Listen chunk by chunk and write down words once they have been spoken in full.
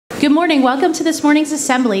Good morning. Welcome to this morning's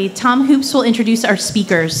assembly. Tom Hoops will introduce our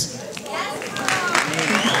speakers.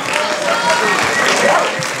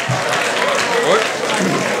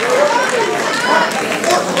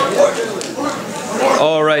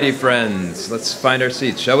 All righty, friends. Let's find our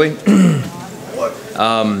seats, shall we?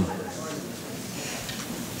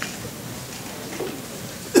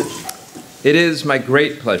 It is my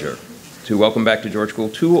great pleasure to welcome back to George School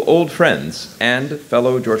two old friends and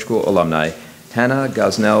fellow George School alumni, Hannah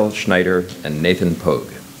Gosnell Schneider and Nathan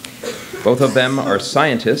Poage. Both of them are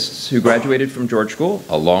scientists who graduated from George School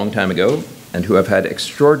a long time ago and who have had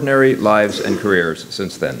extraordinary lives and careers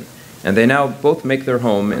since then. And they now both make their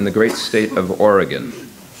home in the great state of Oregon.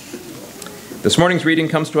 This morning's reading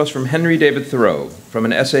comes to us from Henry David Thoreau, from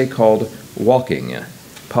an essay called Walking,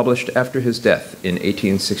 published after his death in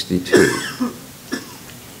 1862.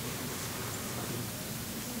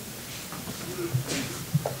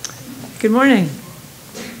 Good morning.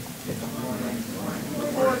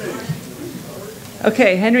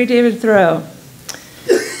 Okay, Henry David Thoreau.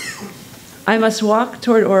 I must walk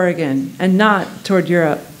toward Oregon and not toward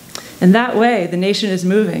Europe. In that way, the nation is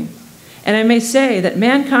moving. And I may say that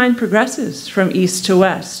mankind progresses from east to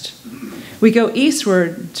west. We go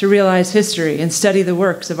eastward to realize history and study the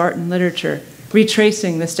works of art and literature,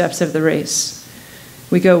 retracing the steps of the race.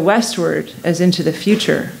 We go westward as into the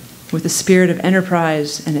future with the spirit of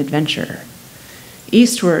enterprise and adventure.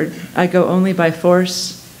 Eastward, I go only by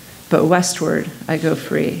force, but westward, I go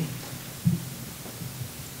free.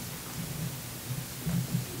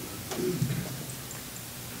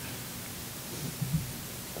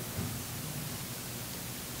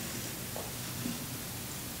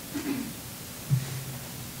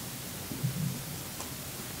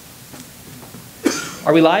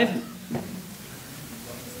 Are we live?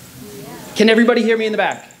 Can everybody hear me in the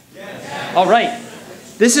back? Yes. All right.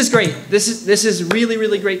 This is great. This is really,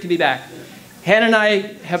 really great to be back. Hannah and I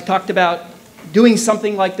have talked about doing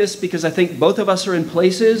something like this because I think both of us are in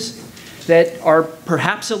places that are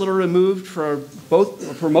perhaps a little removed for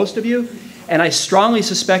most of you. And I strongly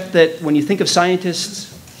suspect that when you think of scientists,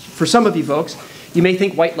 for some of you folks, you may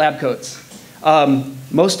think white lab coats.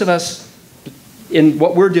 Most of us in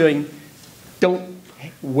what we're doing don't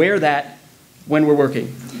wear that when we're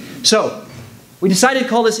working. So we decided to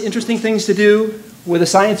call this Interesting Things to Do with a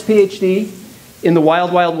Science PhD in the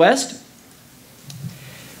Wild, Wild West.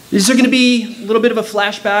 These are going to be a little bit of a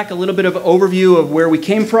flashback, a little bit of an overview of where we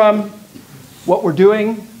came from, what we're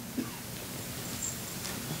doing,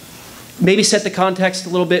 maybe set the context a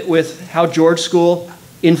little bit with how George School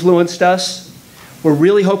influenced us. We're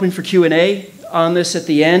really hoping for Q&A on this at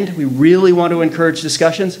the end. We really want to encourage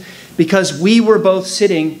discussions because we were both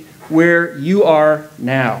sitting where you are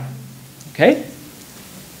now. Okay?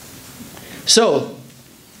 So,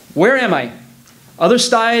 where am I? Other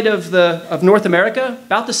side of North America,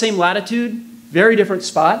 about the same latitude, very different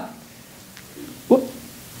spot. Whoop.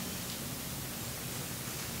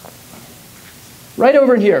 Right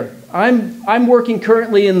over in here. I'm working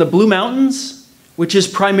currently in the Blue Mountains, which is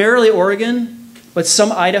primarily Oregon, but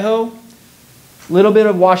some Idaho. A little bit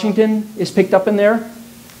of Washington is picked up in there.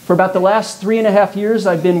 For about the last 3.5 years,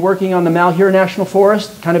 I've been working on the Malheur National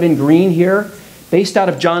Forest, kind of in green here, based out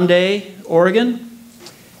of John Day, Oregon.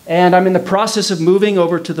 And I'm in the process of moving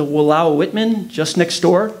over to the Wallowa-Whitman, just next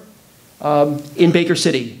door, in Baker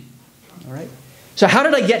City. All right. So how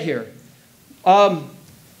did I get here?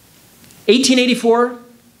 1884,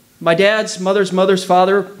 my dad's mother's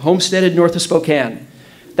father homesteaded north of Spokane.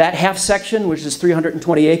 That half section, which is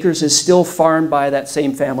 320 acres, is still farmed by that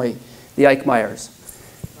same family, the Eichmeyers.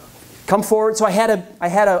 Come forward. So I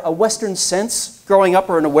had a Western sense growing up,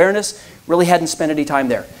 or an awareness. Really hadn't spent any time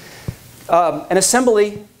there. An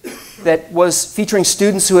assembly that was featuring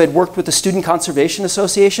students who had worked with the Student Conservation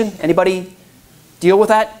Association. Anybody deal with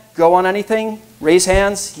that? Go on anything? Raise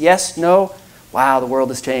hands. Yes? No? Wow, the world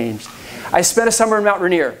has changed. I spent a summer in Mount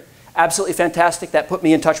Rainier. Absolutely fantastic. That put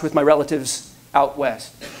me in touch with my relatives out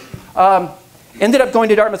west. Ended up going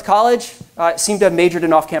to Dartmouth College. Seemed to have majored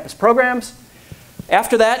in off-campus programs.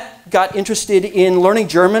 After that, got interested in learning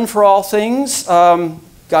German for all things. Got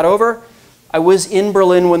over. I was in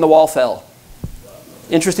Berlin when the wall fell.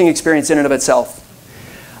 Interesting experience in and of itself.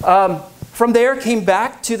 From there, came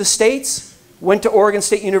back to the States, went to Oregon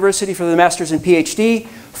State University for the master's and PhD,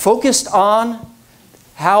 focused on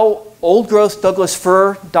how old-growth Douglas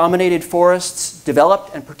fir-dominated forests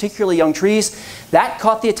developed, and particularly young trees. That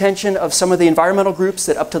caught the attention of some of the environmental groups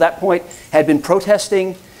that up to that point had been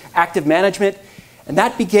protesting active management. And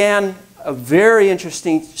that began a very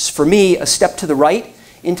interesting, for me, a step to the right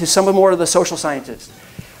into some more of the social scientists.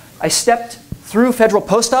 I stepped through federal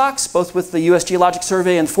postdocs, both with the U.S. Geologic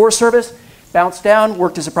Survey and the Forest Service, bounced down,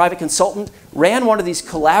 worked as a private consultant, ran one of these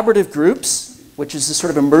collaborative groups, which is this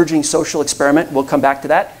sort of emerging social experiment. We'll come back to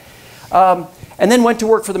that. And then went to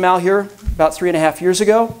work for the Malheur about 3.5 years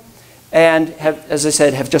ago, and have, as I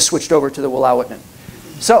said, have just switched over to the Walaawitnin.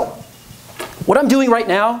 So, what I'm doing right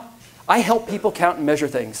now, I help people count and measure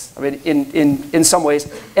things, I mean, in some ways,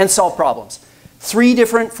 and solve problems. 4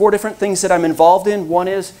 different things that I'm involved in. One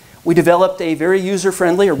is we developed a very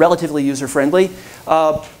user-friendly, or relatively user-friendly,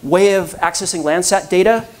 way of accessing Landsat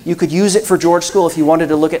data. You could use it for George School if you wanted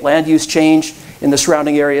to look at land use change in the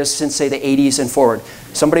surrounding areas since, say, the 80s and forward.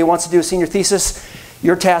 Somebody wants to do a senior thesis,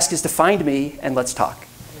 your task is to find me and let's talk.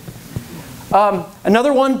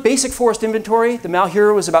 Another one, basic forest inventory. The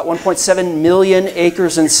Malheur was about 1.7 million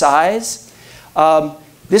acres in size.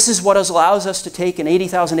 This is what allows us to take an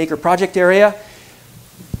 80,000 acre project area,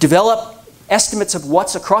 develop estimates of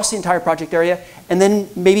what's across the entire project area, and then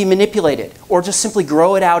maybe manipulate it, or just simply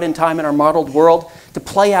grow it out in time in our modeled world to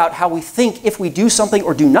play out how we think if we do something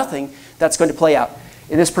or do nothing, that's going to play out.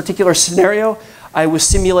 In this particular scenario, I was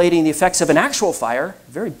simulating the effects of an actual fire,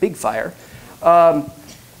 a very big fire,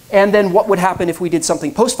 and then what would happen if we did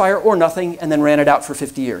something post-fire or nothing and then ran it out for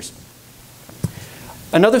 50 years.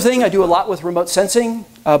 Another thing, I do a lot with remote sensing,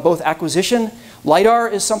 both acquisition. LiDAR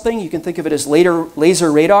is something, you can think of it as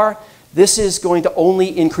laser radar. This is going to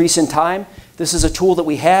only increase in time. This is a tool that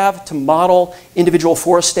we have to model individual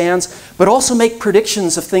forest stands, but also make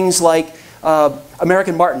predictions of things like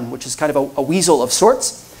American marten, which is kind of a weasel of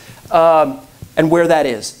sorts, and where that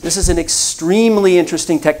is. This is an extremely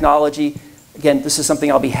interesting technology. Again, this is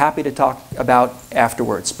something I'll be happy to talk about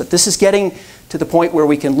afterwards. But this is getting to the point where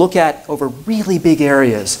we can look at over really big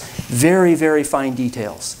areas, very, very fine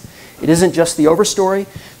details. It isn't just the overstory.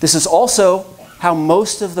 This is also how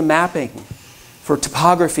most of the mapping for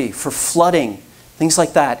topography, for flooding, things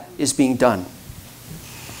like that is being done.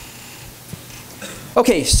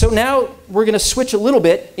 Okay, so now we're going to switch a little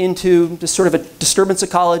bit into this sort of a disturbance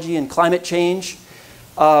ecology and climate change.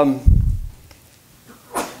 The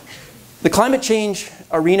climate change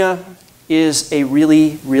arena is a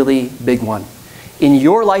really, really big one. In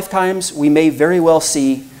your lifetimes, we may very well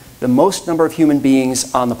see the most number of human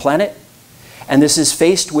beings on the planet. And this is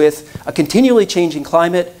faced with a continually changing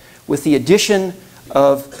climate with the addition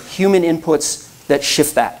of human inputs that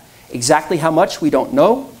shift that. Exactly how much, we don't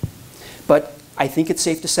know. But I think it's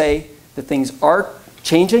safe to say that things are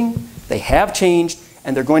changing, they have changed,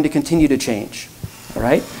 and they're going to continue to change. All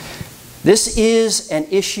right? This is an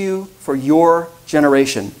issue for your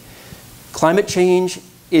generation. Climate change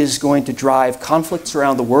is going to drive conflicts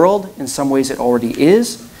around the world. In some ways it already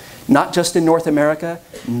is. Not just in North America,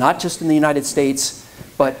 not just in the United States,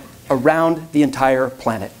 but around the entire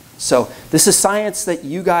planet. So this is science that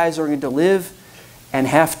you guys are going to live and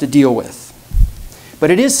have to deal with.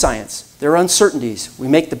 But it is science. There are uncertainties. We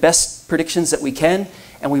make the best predictions that we can,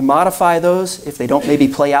 and we modify those if they don't maybe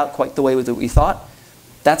play out quite the way that we thought.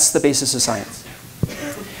 That's the basis of science.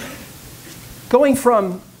 Going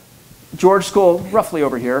from George School, roughly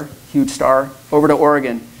over here, huge star, over to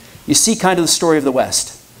Oregon, you see kind of the story of the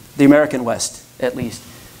West. The American West, at least.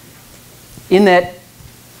 In that,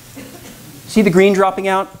 see the green dropping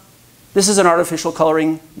out? This is an artificial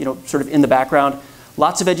coloring, you know, sort of in the background.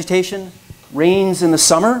 Lots of vegetation, rains in the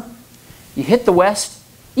summer. You hit the West,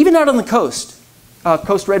 even out on the coast.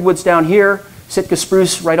 Coast redwoods down here, Sitka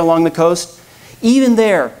spruce right along the coast. Even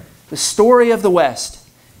there, the story of the West,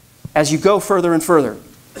 as you go further and further,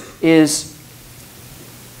 is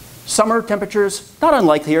summer temperatures, not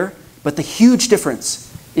unlike here, but the huge difference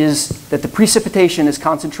is that the precipitation is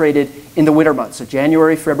concentrated in the winter months. So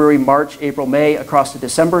January, February, March, April, May, across to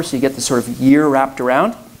December, so you get the sort of year wrapped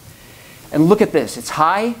around. And look at this. It's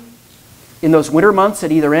high in those winter months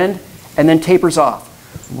at either end, and then tapers off.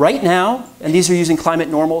 Right now, and these are using climate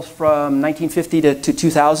normals from 1950 to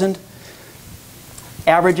 2000,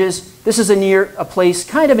 averages, this is near a place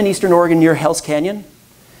kind of in eastern Oregon near Hell's Canyon,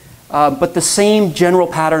 but the same general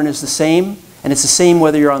pattern is the same. And it's the same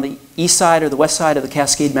whether you're on the east side or the west side of the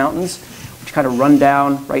Cascade Mountains, which kind of run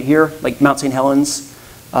down right here, like Mount St. Helens,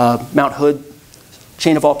 Mount Hood,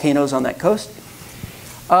 chain of volcanoes on that coast.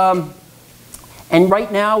 And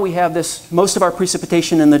right now we have this, most of our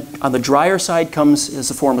precipitation on the drier side comes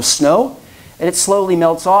as a form of snow, and it slowly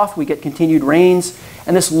melts off. We get continued rains,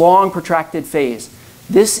 and this long protracted phase.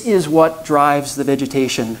 This is what drives the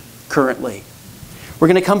vegetation currently. We're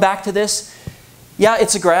going to come back to this. Yeah,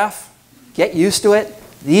 it's a graph. Get used to it.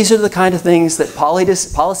 These are the kind of things that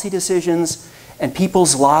policy decisions and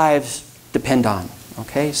people's lives depend on.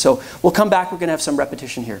 Okay, so we'll come back. We're going to have some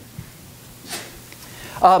repetition here.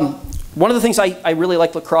 One of the things I really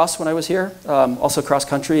liked lacrosse when I was here, also cross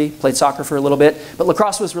country, played soccer for a little bit, but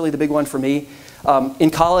lacrosse was really the big one for me. In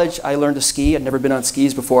college, I learned to ski. I'd never been on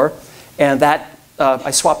skis before, and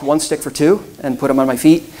I swapped one stick for two and put them on my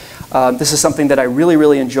feet. This is something that I really,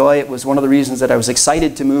 really enjoy. It was one of the reasons that I was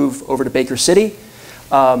excited to move over to Baker City.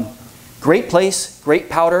 Great place, great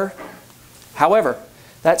powder. However,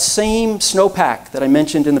 that same snowpack that I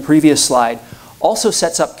mentioned in the previous slide also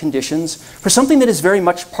sets up conditions for something that is very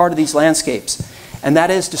much part of these landscapes, and that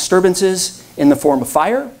is disturbances in the form of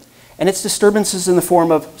fire, and it's disturbances in the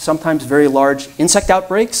form of sometimes very large insect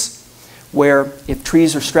outbreaks, where if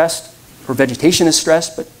trees are stressed, or vegetation is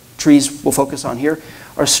stressed, but trees we'll focus on here,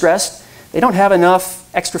 are stressed, they don't have enough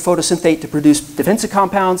extra photosynthate to produce defensive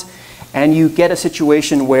compounds, and you get a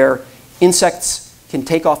situation where insects can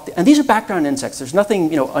take off, and these are background insects. There's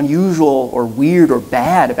nothing unusual or weird or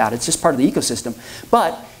bad about it. It's just part of the ecosystem.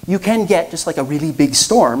 But you can get just like a really big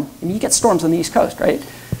storm. I mean, you get storms on the East Coast, right?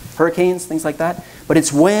 Hurricanes, things like that. But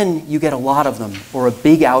it's when you get a lot of them, or a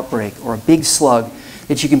big outbreak, or a big slug,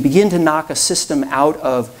 that you can begin to knock a system out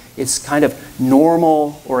of its kind of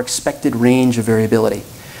normal or expected range of variability.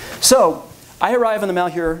 So I arrive in the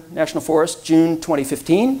Malheur National Forest June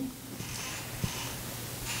 2015.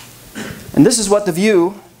 And this is what the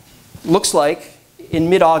view looks like in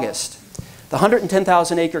mid-August. The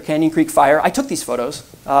 110,000 acre Canyon Creek fire. I took these photos.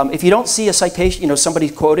 If you don't see a citation, somebody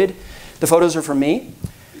quoted, the photos are from me.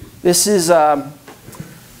 This is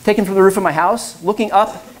taken from the roof of my house, looking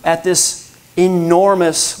up at this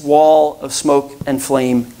enormous wall of smoke and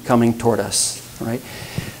flame coming toward us. Right?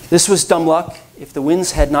 This was dumb luck. If the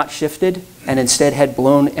winds had not shifted and instead had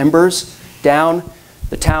blown embers down,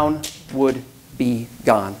 the town would be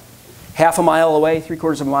gone. Half a mile away,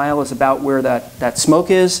 3/4 of a mile is about where that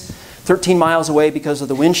smoke is. 13 miles away, because of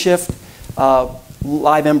the wind shift,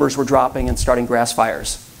 live embers were dropping and starting grass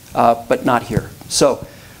fires, but not here. So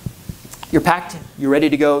you're packed, you're ready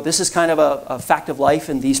to go. This is kind of a fact of life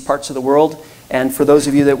in these parts of the world. And for those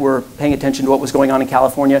of you that were paying attention to what was going on in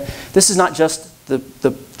California, this is not just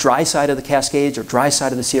the dry side of the Cascades or dry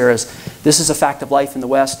side of the Sierras. This is a fact of life in the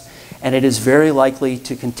West. And it is very likely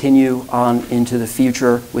to continue on into the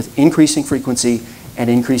future with increasing frequency and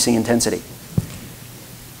increasing intensity.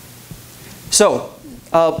 So,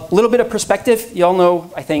 a little bit of perspective. You all know,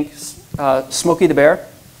 I think, Smokey the Bear.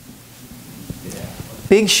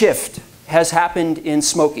 Big shift has happened in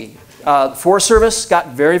Smokey. The Forest Service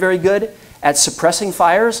got very, very good at suppressing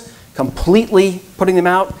fires, completely putting them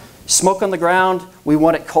out. Smoke on the ground, we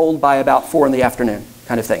want it cold by about 4 in the afternoon,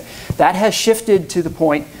 kind of thing. That has shifted to the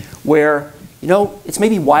point where, it's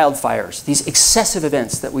maybe wildfires, these excessive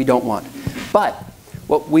events that we don't want. But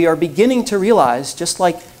what we are beginning to realize, just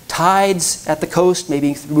like tides at the coast,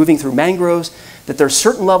 maybe moving through mangroves, that there are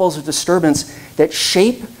certain levels of disturbance that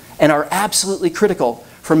shape and are absolutely critical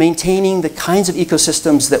for maintaining the kinds of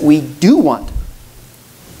ecosystems that we do want.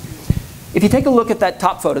 If you take a look at that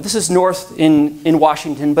top photo, this is north in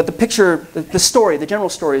Washington, but the picture, the story, the general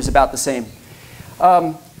story is about the same.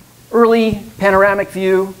 Early panoramic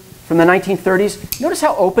view from the 1930s. Notice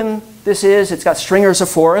how open this is. It's got stringers of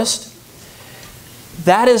forest.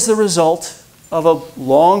 That is the result of a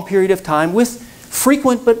long period of time with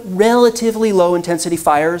frequent but relatively low intensity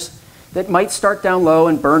fires that might start down low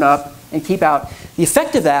and burn up and keep out. The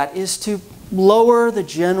effect of that is to lower the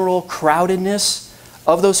general crowdedness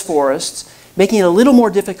of those forests, making it a little more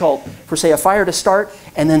difficult for, say, a fire to start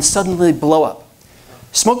and then suddenly blow up.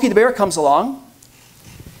 Smokey the Bear comes along,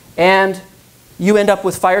 and you end up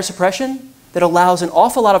with fire suppression that allows an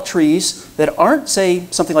awful lot of trees that aren't, say,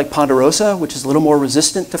 something like ponderosa, which is a little more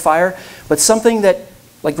resistant to fire, but something that,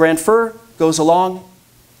 like grand fir, goes along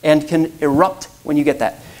and can erupt when you get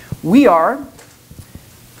that. We are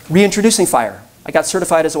reintroducing fire. I got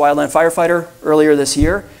certified as a wildland firefighter earlier this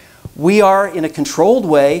year. We are, in a controlled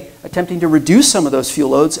way, attempting to reduce some of those fuel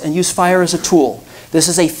loads and use fire as a tool. This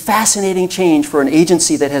is a fascinating change for an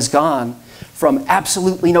agency that has gone from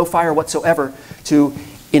absolutely no fire whatsoever to,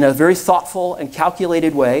 in a very thoughtful and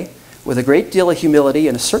calculated way, with a great deal of humility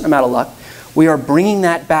and a certain amount of luck, we are bringing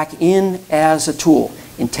that back in as a tool,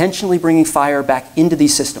 intentionally bringing fire back into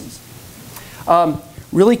these systems.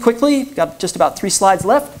 Really quickly, got just about 3 slides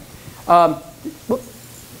left.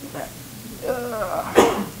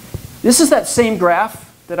 This is that same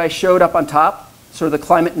graph that I showed up on top, sort of the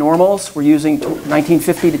climate normals. We're using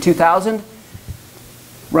 1950 to 2000.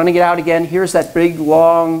 Running it out again, here's that big,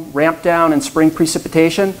 long ramp down in spring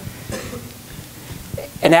precipitation.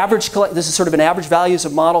 This is sort of an average values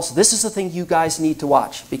of models. This is the thing you guys need to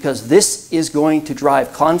watch, because this is going to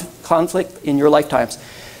drive conflict in your lifetimes.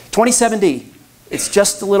 2070, it's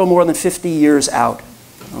just a little more than 50 years out.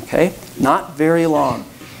 okay? Not very long.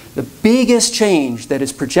 The biggest change that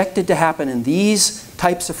is projected to happen in these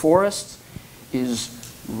types of forests is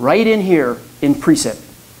right in here in precip.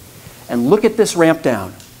 And look at this ramp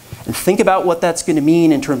down. And think about what that's going to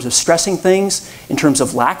mean in terms of stressing things, in terms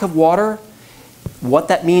of lack of water, what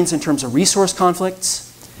that means in terms of resource conflicts.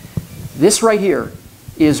 This right here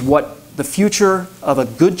is what the future of a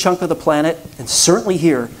good chunk of the planet, and certainly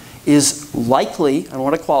here, is likely, I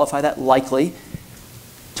want to qualify that, likely,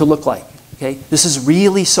 to look like. Okay? This is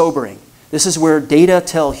really sobering. This is where data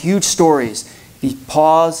tell huge stories. You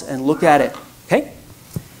pause and look at it. Okay?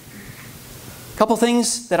 A couple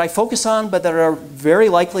things that I focus on, but that are very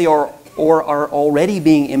likely or are already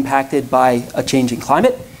being impacted by a changing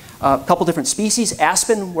climate. A couple different species.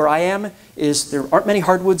 Aspen, where I am, there aren't many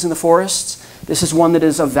hardwoods in the forests. This is one that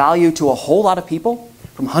is of value to a whole lot of people,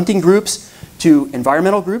 from hunting groups to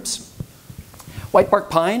environmental groups.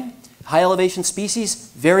 Whitebark pine, high elevation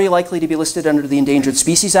species, very likely to be listed under the Endangered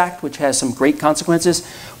Species Act, which has some great consequences.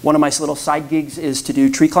 One of my little side gigs is to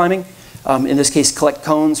do tree climbing. In this case, collect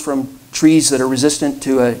cones from trees that are resistant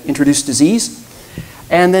to an introduced disease.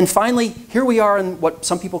 And then finally, here we are in what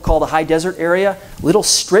some people call the high desert area, little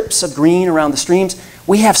strips of green around the streams.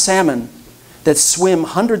 We have salmon that swim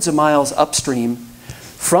hundreds of miles upstream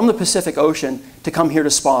from the Pacific Ocean to come here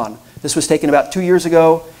to spawn. This was taken about 2 years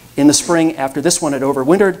ago in the spring after this one had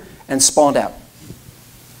overwintered and spawned out.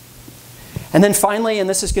 And then finally, and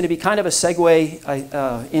this is going to be kind of a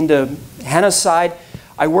segue into Hannah's side,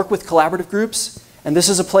 I work with collaborative groups, and this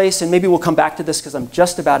is a place, and maybe we'll come back to this because I'm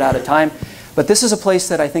just about out of time, but this is a place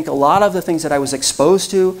that I think a lot of the things that I was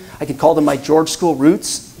exposed to, I can call them my George School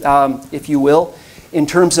roots, if you will, in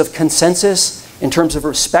terms of consensus, in terms of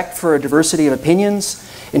respect for a diversity of opinions,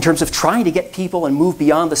 in terms of trying to get people and move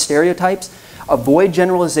beyond the stereotypes, avoid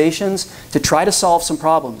generalizations, to try to solve some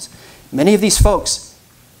problems. Many of these folks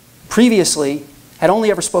previously had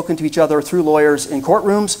only ever spoken to each other through lawyers in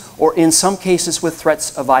courtrooms or in some cases with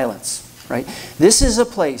threats of violence, right? This is a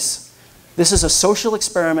place, this is a social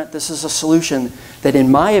experiment, this is a solution that in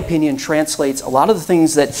my opinion translates a lot of the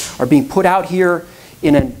things that are being put out here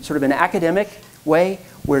in a sort of an academic way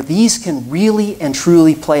where these can really and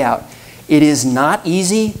truly play out. It is not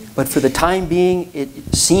easy, but for the time being,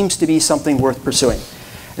 it seems to be something worth pursuing.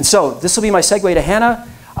 And so this will be my segue to Hannah.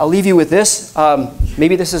 I'll leave you with this.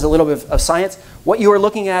 Maybe this is a little bit of science. What you are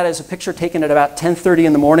looking at is a picture taken at about 10:30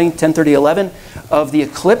 in the morning, 10:30, 11, of the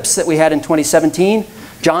eclipse that we had in 2017.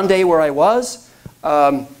 John Day, where I was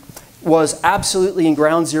absolutely in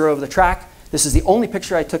ground zero of the track. This is the only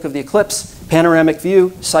picture I took of the eclipse. Panoramic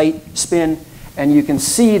view, sight, spin, and you can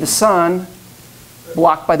see the sun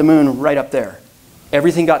blocked by the moon right up there.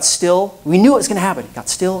 Everything got still. We knew it was going to happen. It got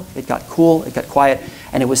still, it got cool, it got quiet,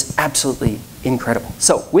 and it was absolutely incredible.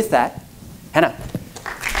 So with that, Hannah.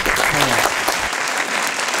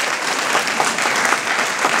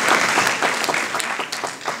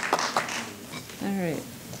 All right.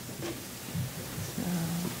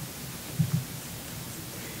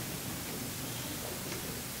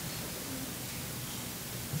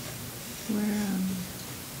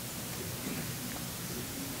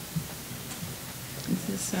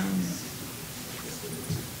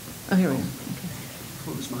 Oh, here we go. Okay.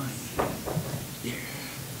 What was mine? There.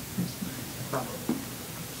 Bravo.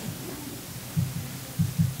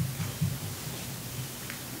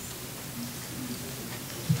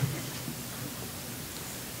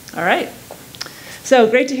 All right. So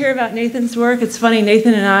great to hear about Nathan's work. It's funny,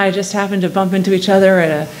 Nathan and I just happened to bump into each other at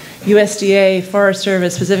a USDA Forest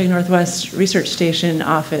Service Pacific Northwest Research Station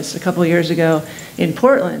office a couple years ago in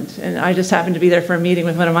Portland. And I just happened to be there for a meeting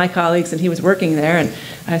with one of my colleagues, and he was working there. And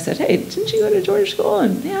I said, hey, didn't you go to George School?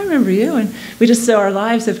 And yeah, I remember you. And we just, so our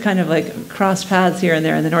lives have kind of like crossed paths here and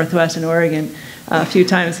there in the Northwest and Oregon a few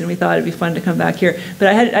times, and we thought it'd be fun to come back here. But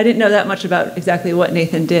I didn't know that much about exactly what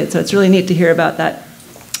Nathan did, so it's really neat to hear about that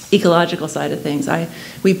ecological side of things.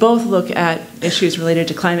 We both look at issues related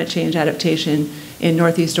to climate change adaptation in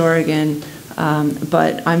Northeast Oregon,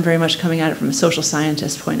 but I'm very much coming at it from a social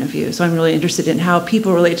scientist point of view. So I'm really interested in how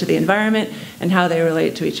people relate to the environment and how they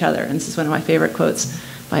relate to each other. And this is one of my favorite quotes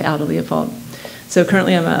by Aldo Leopold. So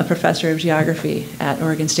currently I'm a professor of geography at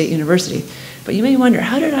Oregon State University. But you may wonder,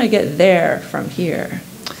 how did I get there from here?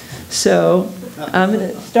 So I'm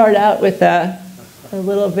going to start out with a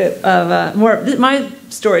little bit of my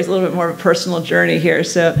story is a little bit more of a personal journey here,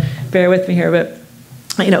 so bear with me here. But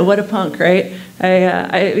you know, what a punk, right?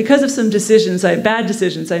 Because of some decisions, bad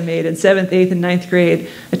decisions I made in 7th, 8th, and 9th grade,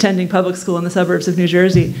 attending public school in the suburbs of New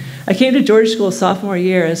Jersey, I came to George School sophomore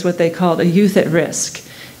year as what they called a youth at risk.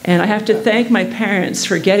 And I have to thank my parents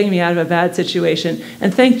for getting me out of a bad situation,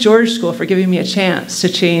 and thank George School for giving me a chance to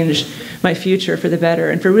change my future for the better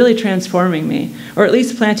and for really transforming me, or at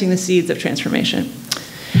least planting the seeds of transformation.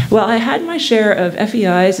 Well, I had my share of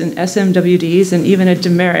FEIs and SMWDs and even a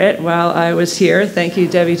demerit while I was here. Thank you,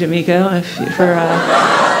 Debbie D'Amico, for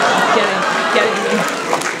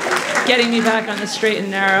getting me back on the straight and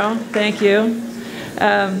narrow. Thank you.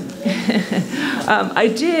 I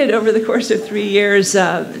did, over the course of 3 years,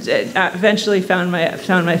 eventually found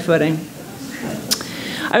my footing.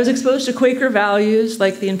 I was exposed to Quaker values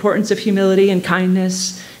like the importance of humility and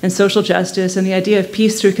kindness and social justice and the idea of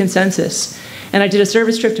peace through consensus. And I did a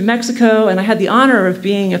service trip to Mexico, and I had the honor of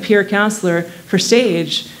being a peer counselor for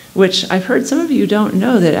SAGE, which I've heard some of you don't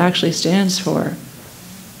know that it actually stands for.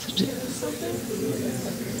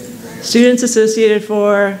 Students Associated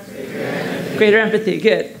for Greater Empathy.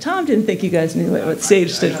 Good. Tom didn't think you guys knew what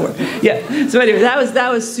SAGE stood for. Yeah. So anyway, that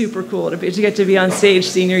was super cool to get to be on SAGE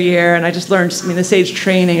senior year, and I just learned. I mean, the SAGE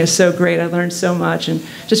training is so great. I learned so much, and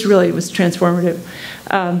just really was transformative.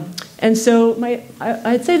 And so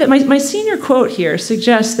I'd say that my senior quote here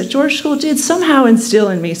suggests that George School did somehow instill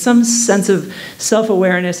in me some sense of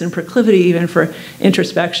self-awareness and proclivity even for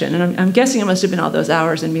introspection. And I'm guessing it must have been all those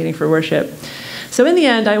hours in meeting for worship. So in the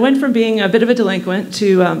end, I went from being a bit of a delinquent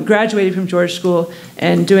to graduating from George School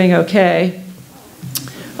and doing okay.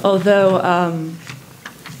 Although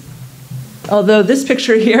this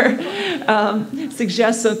picture here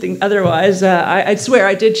suggests something otherwise, I swear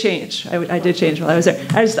I did change. I did change while I was there.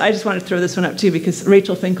 I just wanted to throw this one up too because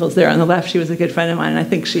Rachel Finkel's there on the left. She was a good friend of mine, and I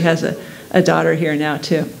think she has a daughter here now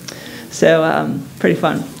too. So pretty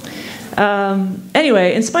fun.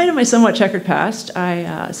 Anyway, in spite of my somewhat checkered past,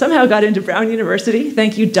 I somehow got into Brown University.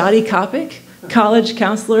 Thank you, Dottie Kopic, college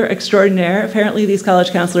counselor extraordinaire. Apparently these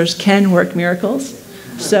college counselors can work miracles.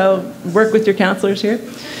 So work with your counselors here.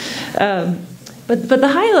 But the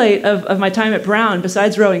highlight of my time at Brown,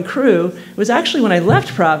 besides rowing crew, was actually when I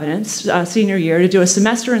left Providence senior year to do a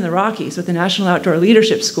semester in the Rockies with the National Outdoor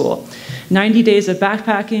Leadership School. 90 days of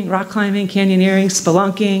backpacking, rock climbing, canyoneering,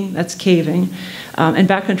 spelunking, that's caving, and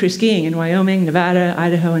backcountry skiing in Wyoming, Nevada,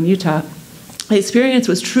 Idaho, and Utah. The experience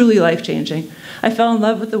was truly life-changing. I fell in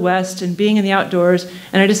love with the West and being in the outdoors,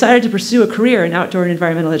 and I decided to pursue a career in outdoor and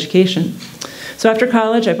environmental education. So after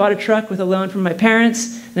college, I bought a truck with a loan from my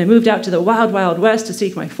parents, and I moved out to the wild, wild West to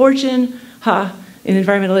seek my fortune. In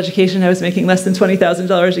environmental education, I was making less than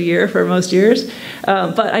 $20,000 a year for most years.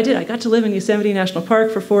 But I did. I got to live in Yosemite National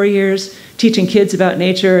Park for 4 years, teaching kids about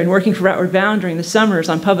nature and working for Outward Bound during the summers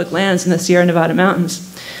on public lands in the Sierra Nevada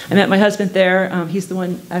mountains. I met my husband there. He's the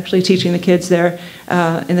one actually teaching the kids there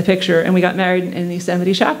in the picture. And we got married in the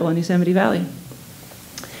Yosemite Chapel in Yosemite Valley.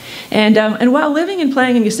 And while living and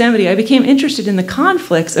playing in Yosemite, I became interested in the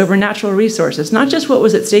conflicts over natural resources, not just what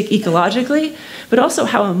was at stake ecologically, but also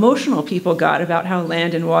how emotional people got about how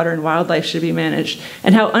land and water and wildlife should be managed,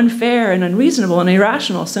 and how unfair and unreasonable and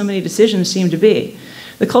irrational so many decisions seem to be,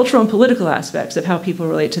 the cultural and political aspects of how people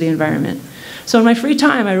relate to the environment. So in my free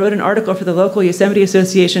time, I wrote an article for the local Yosemite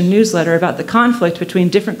Association newsletter about the conflict between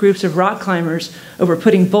different groups of rock climbers over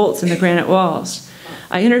putting bolts in the granite walls.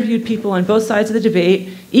 I interviewed people on both sides of the debate,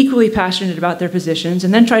 equally passionate about their positions,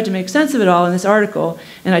 and then tried to make sense of it all in this article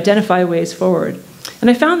and identify ways forward. And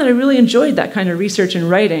I found that I really enjoyed that kind of research and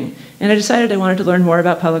writing, and I decided I wanted to learn more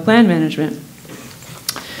about public land management.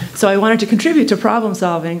 So I wanted to contribute to problem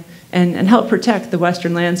solving and help protect the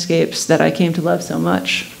Western landscapes that I came to love so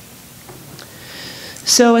much.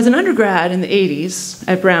 So as an undergrad in the 80s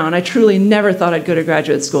at Brown, I truly never thought I'd go to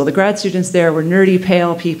graduate school. The grad students there were nerdy,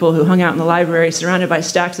 pale people who hung out in the library surrounded by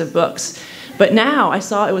stacks of books. But now I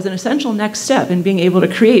saw it was an essential next step in being able to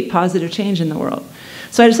create positive change in the world.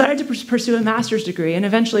 So I decided to pursue a master's degree and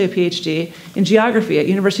eventually a PhD in geography at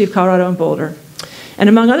University of Colorado in Boulder. And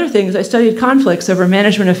among other things, I studied conflicts over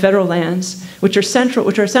management of federal lands, which are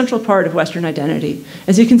a central part of Western identity.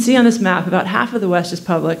 As you can see on this map, about half of the West is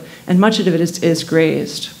public, and much of it is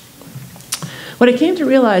grazed. What I came to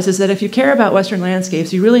realize is that if you care about Western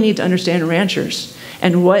landscapes, you really need to understand ranchers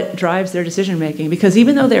and what drives their decision-making, because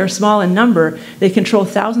even though they are small in number, they control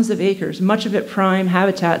thousands of acres, much of it prime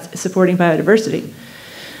habitats supporting biodiversity.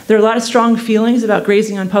 There are a lot of strong feelings about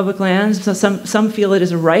grazing on public lands. So some feel it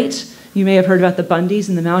is a right. You may have heard about the Bundys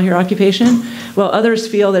and the Malheur occupation, while others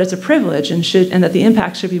feel that it's a privilege and that the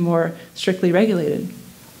impacts should be more strictly regulated.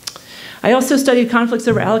 I also studied conflicts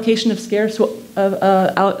over allocation of scarce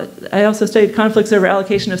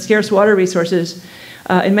water resources.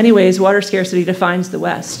 In many ways, water scarcity defines the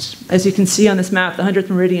West. As you can see on this map, the 100th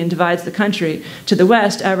meridian divides the country. To the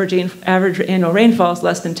west, average annual rainfall is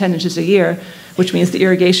less than 10 inches a year, which means the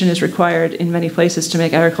irrigation is required in many places to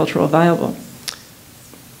make agricultural viable.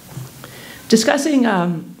 Discussing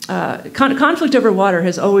conflict over water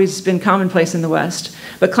has always been commonplace in the West,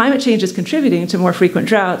 but climate change is contributing to more frequent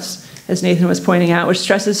droughts, as Nathan was pointing out, which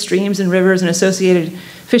stresses streams and rivers and associated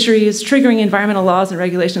fisheries, triggering environmental laws and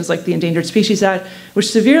regulations like the Endangered Species Act, which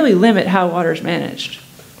severely limit how water is managed.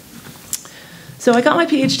 So I got my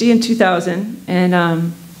PhD in 2000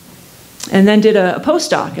 and then did a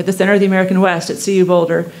postdoc at the Center of the American West at CU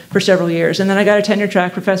Boulder for several years. And then I got a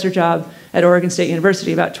tenure-track professor job at Oregon State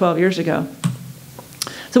University about 12 years ago.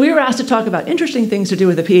 So we were asked to talk about interesting things to do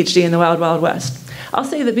with a PhD in the Wild, Wild West. I'll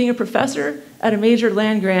say that being a professor at a major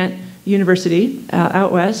land-grant university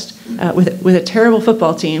out west with a terrible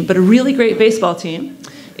football team, but a really great baseball team,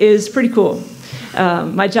 is pretty cool.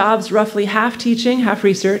 My job's roughly half teaching, half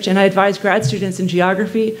research, and I advise grad students in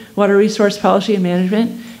geography, water resource policy and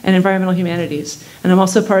management, and environmental humanities. And I'm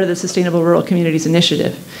also part of the Sustainable Rural Communities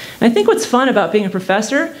Initiative. And I think what's fun about being a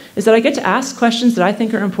professor is that I get to ask questions that I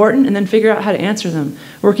think are important and then figure out how to answer them,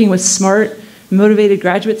 working with smart, motivated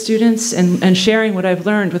graduate students and sharing what I've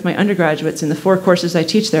learned with my undergraduates in the 4 courses I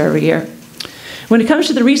teach there every year. When it comes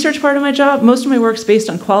to the research part of my job, most of my work is based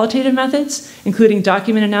on qualitative methods, including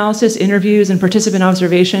document analysis, interviews, and participant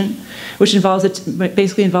observation, which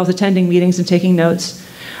basically involves attending meetings and taking notes.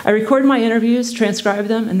 I record my interviews, transcribe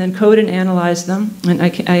them, and then code and analyze them. And I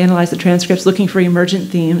analyze the transcripts looking for emergent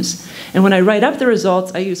themes. And when I write up the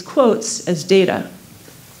results, I use quotes as data.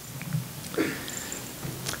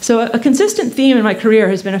 So a consistent theme in my career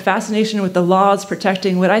has been a fascination with the laws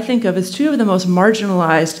protecting what I think of as 2 of the most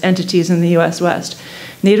marginalized entities in the US West,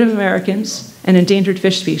 Native Americans and endangered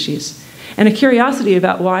fish species, and a curiosity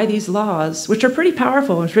about why these laws, which are pretty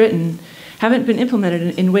powerful as written, haven't been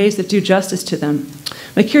implemented in ways that do justice to them.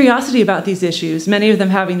 My curiosity about these issues, many of them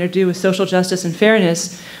having to do with social justice and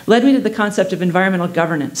fairness, led me to the concept of environmental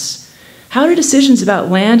governance. How do decisions about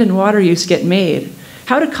land and water use get made?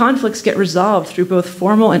 How do conflicts get resolved through both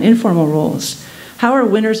formal and informal rules? How are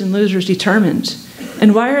winners and losers determined?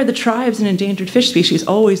 And why are the tribes and endangered fish species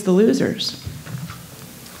always the losers?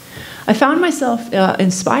 I found myself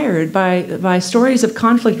inspired by stories of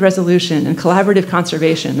conflict resolution and collaborative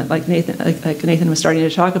conservation, like Nathan was starting to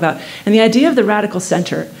talk about, and the idea of the radical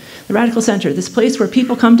center. The radical center, this place where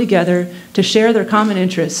people come together to share their common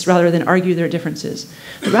interests rather than argue their differences.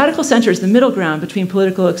 The radical center is the middle ground between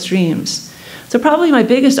political extremes. So probably my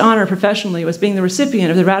biggest honor professionally was being the recipient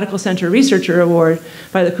of the Radical Center Researcher Award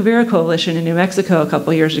by the Quivira Coalition in New Mexico a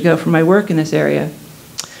couple years ago for my work in this area.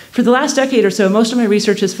 For the last decade or so, most of my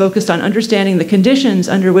research has focused on understanding the conditions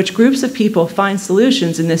under which groups of people find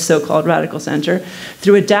solutions in this so-called radical center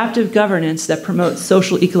through adaptive governance that promotes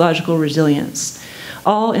social ecological resilience,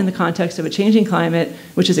 all in the context of a changing climate,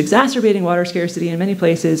 which is exacerbating water scarcity in many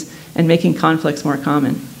places and making conflicts more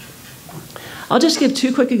common. I'll just give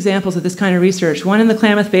 2 quick examples of this kind of research, one in the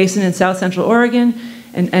Klamath Basin in South Central Oregon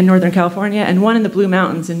and Northern California, and one in the Blue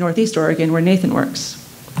Mountains in Northeast Oregon, where Nathan works.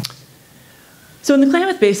 So in the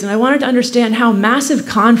Klamath Basin, I wanted to understand how massive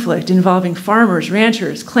conflict involving farmers,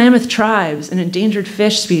 ranchers, Klamath tribes, and endangered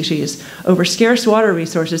fish species over scarce water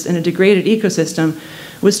resources in a degraded ecosystem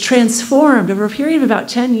was transformed over a period of about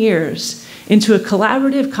 10 years into a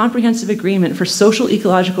collaborative, comprehensive agreement for social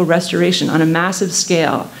ecological restoration on a massive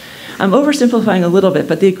scale. I'm oversimplifying a little bit,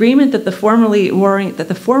 but the agreement that the formerly warring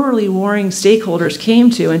stakeholders came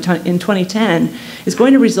to in 2010 is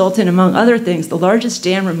going to result in, among other things, the largest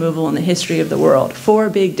dam removal in the history of the world. 4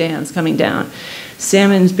 big dams coming down.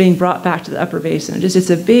 Salmon's being brought back to the upper basin. It's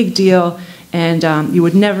a big deal, and you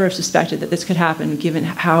would never have suspected that this could happen given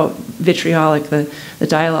how vitriolic the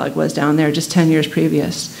dialogue was down there just 10 years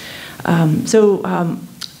previous. My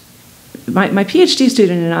PhD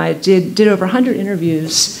student and I did over 100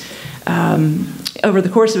 interviews over the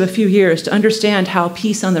course of a few years to understand how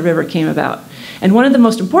peace on the river came about. And one of the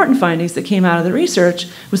most important findings that came out of the research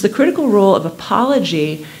was the critical role of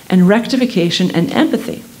apology and rectification and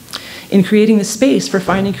empathy in creating the space for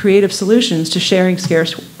finding creative solutions to sharing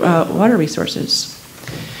scarce water resources.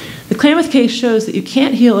 The Klamath case shows that you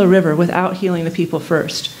can't heal a river without healing the people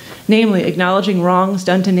first, namely acknowledging wrongs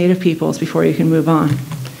done to Native peoples before you can move on.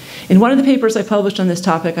 In one of the papers I published on this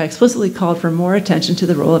topic, I explicitly called for more attention to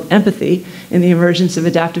the role of empathy in the emergence of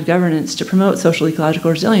adaptive governance to promote social ecological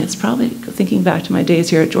resilience, probably thinking back to my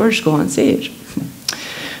days here at George School on SAGE.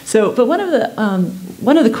 But one of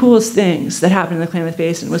one of the coolest things that happened in the Klamath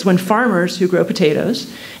Basin was when farmers who grow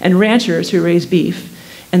potatoes and ranchers who raise beef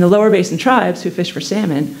and the lower basin tribes who fish for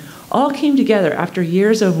salmon all came together after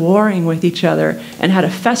years of warring with each other and had a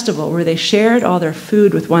festival where they shared all their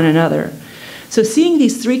food with one another. So seeing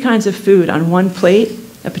these three kinds of food on one plate,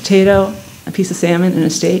 a potato, a piece of salmon, and a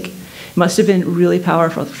steak, must have been really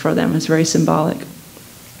powerful for them. It was very symbolic.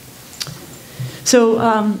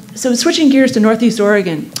 So switching gears to Northeast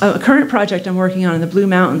Oregon, a current project I'm working on in the Blue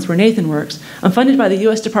Mountains where Nathan works, I'm funded by the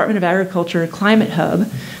U.S. Department of Agriculture Climate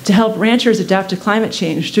Hub to help ranchers adapt to climate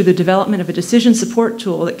change through the development of a decision support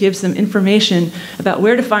tool that gives them information about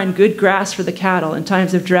where to find good grass for the cattle in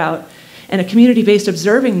times of drought, and a community-based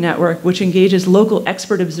observing network which engages local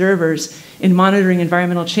expert observers in monitoring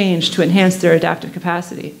environmental change to enhance their adaptive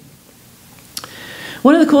capacity.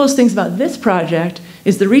 One of the coolest things about this project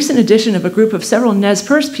is the recent addition of a group of several Nez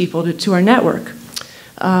Perce people to our network.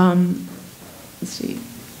 Let's see.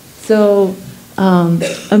 So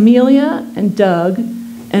Amelia and Doug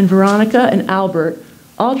and Veronica and Albert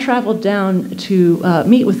all traveled down to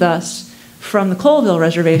meet with us from the Colville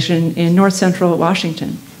Reservation in north central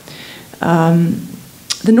Washington.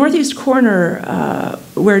 The northeast corner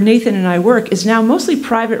where Nathan and I work is now mostly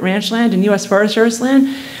private ranch land and U.S. Forest Service land,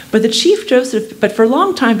 but but for a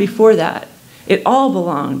long time before that, it all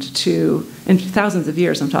belonged to, in thousands of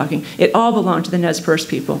years I'm talking, it all belonged to the Nez Perce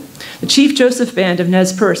people. The Chief Joseph Band of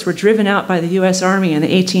Nez Perce were driven out by the U.S. Army in the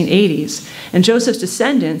 1880s, and Joseph's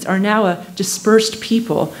descendants are now a dispersed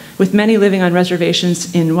people, with many living on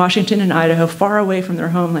reservations in Washington and Idaho, far away from their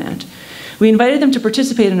homeland. We invited them to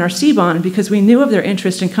participate in our CBON because we knew of their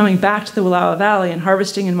interest in coming back to the Wallowa Valley and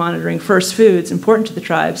harvesting and monitoring first foods important to the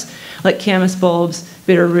tribes, like camas bulbs,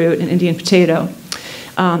 bitterroot, and Indian potato.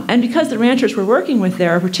 And because the ranchers we're working with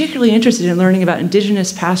there are particularly interested in learning about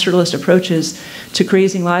indigenous pastoralist approaches to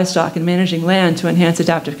grazing livestock and managing land to enhance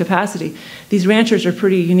adaptive capacity. These ranchers are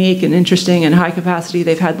pretty unique and interesting and high capacity.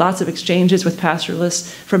 They've had lots of exchanges with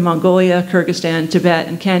pastoralists from Mongolia, Kyrgyzstan, Tibet,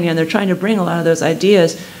 and Kenya, and they're trying to bring a lot of those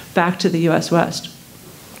ideas back to the U.S. West.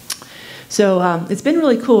 So it's been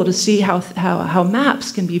really cool to see how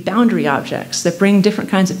maps can be boundary objects that bring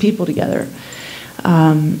different kinds of people together.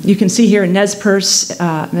 You can see here Nez Perce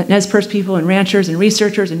people and ranchers and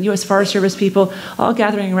researchers and U.S. Forest Service people all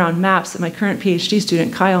gathering around maps that my current PhD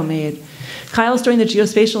student, Kyle, made. Kyle's doing the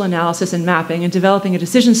geospatial analysis and mapping and developing a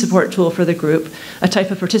decision support tool for the group, a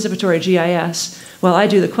type of participatory GIS, while I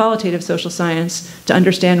do the qualitative social science to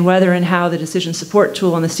understand whether and how the decision support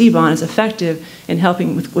tool on the CBON is effective in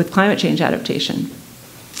helping with climate change adaptation.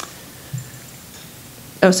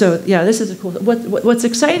 Oh, so yeah, this is a cool. What's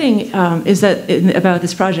exciting is that about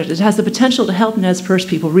this project, it has the potential to help Nez Perce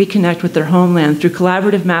people reconnect with their homeland through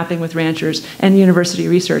collaborative mapping with ranchers and university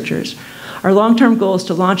researchers. Our long-term goal is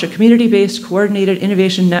to launch a community-based coordinated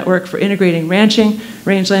innovation network for integrating ranching,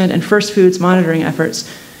 rangeland, and first foods monitoring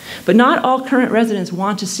efforts. But not all current residents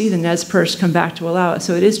want to see the Nez Perce come back to Wallowa,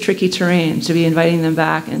 so it is tricky terrain to be inviting them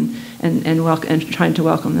back and trying to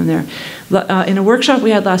welcome them there. In a workshop we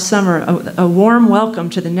had last summer, a warm welcome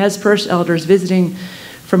to the Nez Perce elders visiting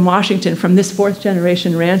from Washington from this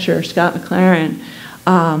fourth-generation rancher, Scott McLaren,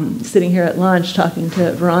 sitting here at lunch talking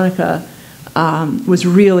to Veronica, was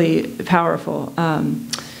really powerful.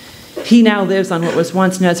 He now lives on what was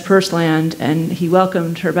once Nez Perce land, and he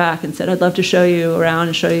welcomed her back and said, "I'd love to show you around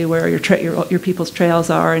and show you where your people's trails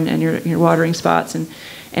are and your watering spots."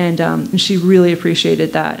 And she really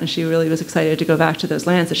appreciated that, and she really was excited to go back to those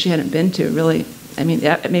lands that she hadn't been to, really, I mean,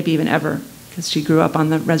 maybe even ever, because she grew up on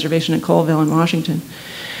the reservation in Colville in Washington.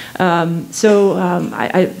 So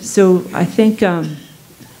I think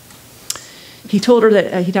he told her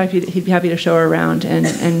that he'd be happy to show her around,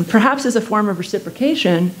 and perhaps as a form of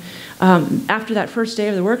reciprocation, after that first day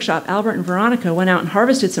of the workshop, Albert and Veronica went out and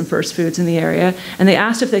harvested some first foods in the area, and they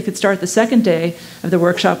asked if they could start the second day of the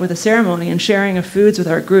workshop with a ceremony and sharing of foods with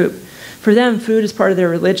our group. For them, food is part of their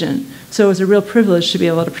religion, so it was a real privilege to be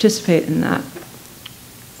able to participate in that.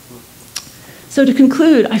 So to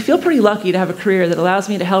conclude, I feel pretty lucky to have a career that allows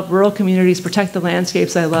me to help rural communities protect the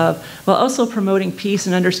landscapes I love, while also promoting peace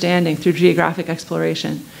and understanding through geographic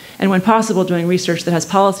exploration, and when possible, doing research that has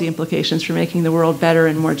policy implications for making the world better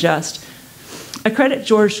and more just. I credit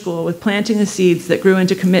George School with planting the seeds that grew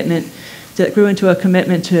into a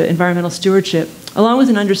commitment to environmental stewardship, along with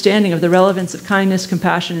an understanding of the relevance of kindness,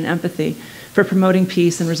 compassion, and empathy for promoting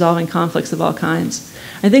peace and resolving conflicts of all kinds.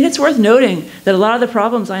 I think it's worth noting that a lot of the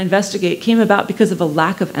problems I investigate came about because of a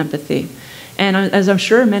lack of empathy. And as I'm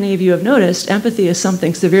sure many of you have noticed, empathy is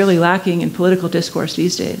something severely lacking in political discourse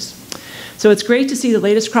these days. So it's great to see the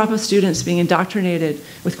latest crop of students being indoctrinated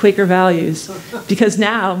with Quaker values, because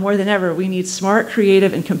now, more than ever, we need smart,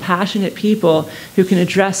 creative, and compassionate people who can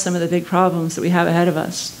address some of the big problems that we have ahead of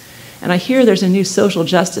us. And I hear there's a new social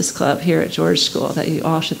justice club here at George School that you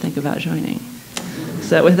all should think about joining.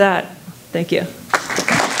 So with that, thank you.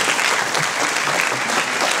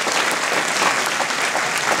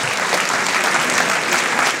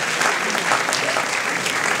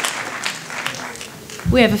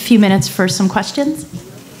 We have a few minutes for some questions.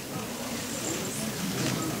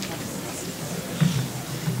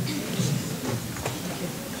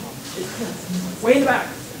 Way in the back.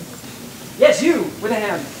 Yes, you, with a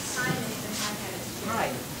hand.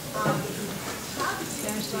 Hi.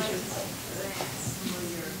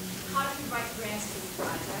 How do you write grants for these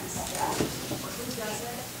projects? Who does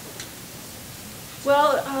it?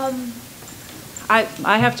 Well,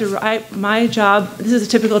 I have to, my job, this is a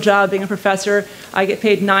typical job being a professor. I get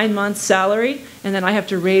paid 9 months salary, and then I have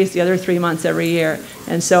to raise the other 3 months every year.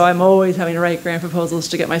 And so I'm always having to write grant proposals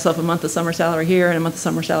to get myself a month of summer salary here and a month of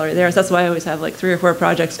summer salary there. So that's why I always have like 3 or 4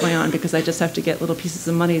 projects going on, because I just have to get little pieces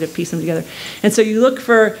of money to piece them together. And so you look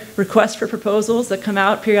for requests for proposals that come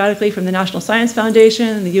out periodically from the National Science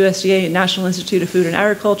Foundation, the USDA, National Institute of Food and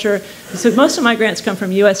Agriculture. So most of my grants come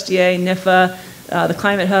from USDA, NIFA, the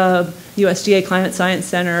Climate Hub, USDA Climate Science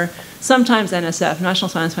Center, sometimes NSF. National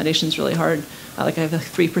Science Foundation is really hard. Like I have a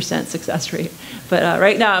 3% success rate. But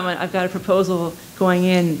right now I've got a proposal going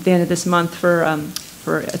in at the end of this month for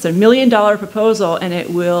it's $1 million proposal, and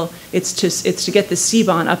it's to get the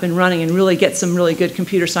CBON up and running and really get some really good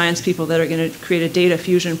computer science people that are going to create a data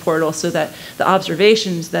fusion portal so that the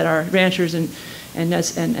observations that our ranchers and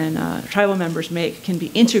tribal members make can be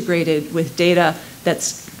integrated with data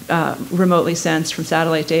that's remotely sensed from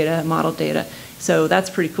satellite data, modeled data. So that's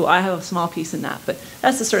pretty cool. I have a small piece in that, but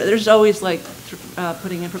that's the sort of, there's always like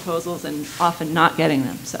putting in proposals and often not getting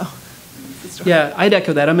them, so. Yeah, I'd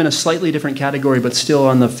echo that. I'm in a slightly different category, but still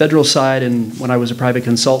on the federal side, and when I was a private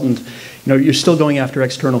consultant, you're still going after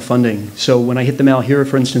external funding. So when I hit the mail here,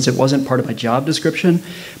 for instance, it wasn't part of my job description,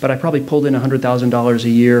 but I probably pulled in $100,000 a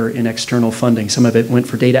year in external funding. Some of it went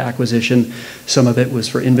for data acquisition, some of it was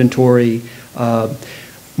for inventory.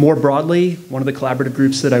 More broadly, one of the collaborative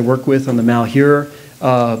groups that I work with on the Malheur,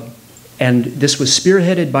 and this was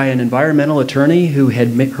spearheaded by an environmental attorney who had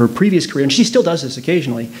her previous career, and she still does this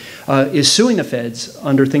occasionally, is suing the feds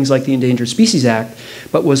under things like the Endangered Species Act,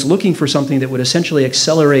 but was looking for something that would essentially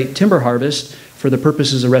accelerate timber harvest for the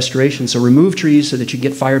purposes of restoration. So remove trees so that you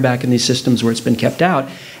get fire back in these systems where it's been kept out.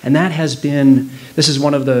 And that has been, this is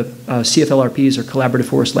one of the CFLRPs, or Collaborative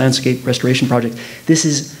Forest Landscape Restoration Projects. This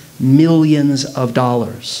is millions of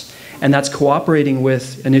dollars. And that's cooperating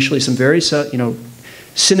with initially some very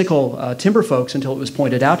cynical timber folks, until it was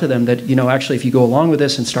pointed out to them that, actually if you go along with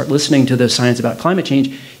this and start listening to the science about climate change,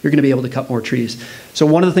 you're going to be able to cut more trees. So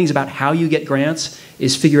one of the things about how you get grants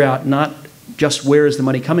is figure out not just where is the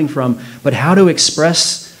money coming from, but how to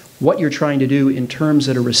express what you're trying to do in terms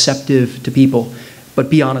that are receptive to people,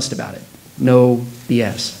 but be honest about it. No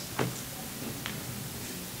BS.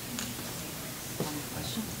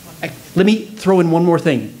 Let me throw in one more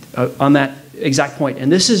thing on that exact point,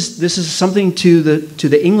 and this is something to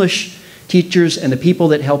the English teachers and the people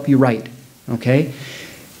that help you write. Okay,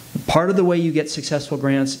 part of the way you get successful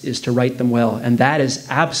grants is to write them well, and that is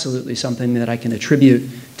absolutely something that I can attribute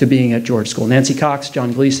to being at George School. Nancy Cox,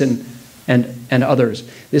 John Gleason, and others.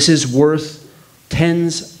 This is worth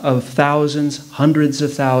tens of thousands, hundreds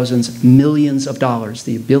of thousands, millions of dollars.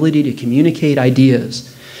 The ability to communicate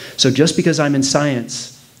ideas. So just because I'm in science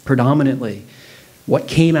predominantly, what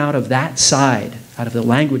came out of that side, out of the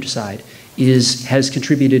language side, has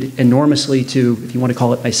contributed enormously to, if you want to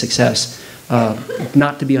call it my success,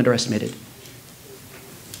 not to be underestimated.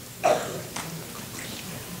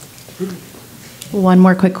 One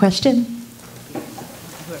more quick question.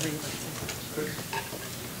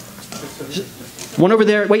 One over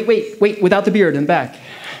there. Wait, without the beard in the back.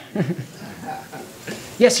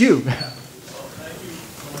 Yes, you.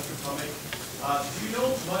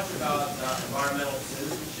 Environmental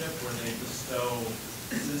citizenship, where they bestow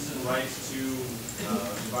citizen rights to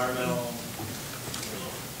environmental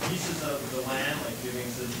pieces of the land, like giving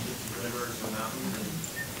citizenship to rivers or mountains, and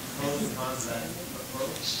pros and cons of that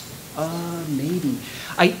approach? Maybe.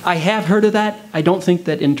 I have heard of that. I don't think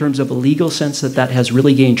that in terms of a legal sense that has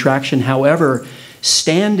really gained traction. However,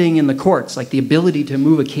 standing in the courts, like the ability to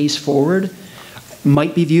move a case forward,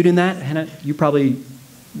 might be viewed in that. Hannah, you probably,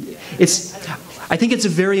 I think it's a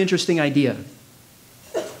very interesting idea.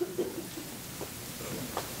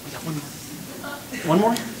 One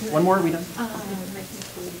more? One more? Are we done?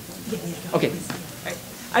 Okay.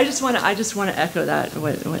 I just want to echo that,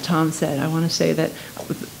 what Tom said. I want to say that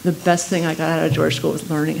the best thing I got out of George School was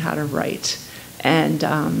learning how to write. And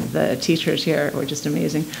the teachers here were just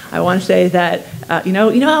amazing. I want to say that, you know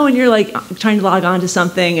how when you're like trying to log on to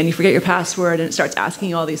something and you forget your password and it starts asking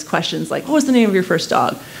you all these questions like, what was the name of your first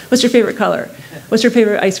dog? What's your favorite color? What's your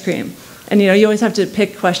favorite ice cream? And you always have to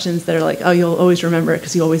pick questions that are like, oh, you'll always remember it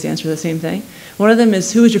because you always answer the same thing. One of them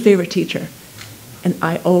is, who is your favorite teacher? And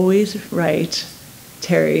I always write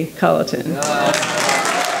Terry Culleton.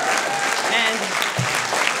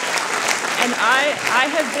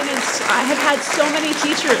 I have had so many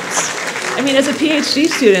teachers. I mean, as a PhD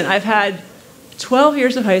student, I've had 12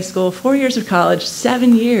 years of high school, 4 years of college,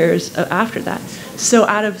 7 years after that. So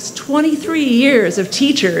out of 23 years of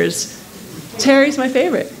teachers, Terry's my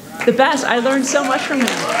favorite. The best. I learned so much from him.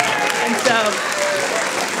 And so,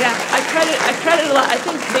 yeah, I credit a lot. I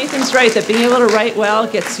think Nathan's right that being able to write well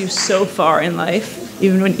gets you so far in life,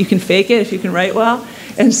 even when you can fake it if you can write well.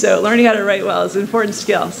 And so learning how to write well is an important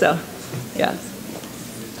skill. So, yeah.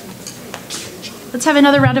 Let's have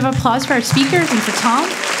another round of applause for our speakers and for Tom.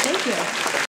 Thank you.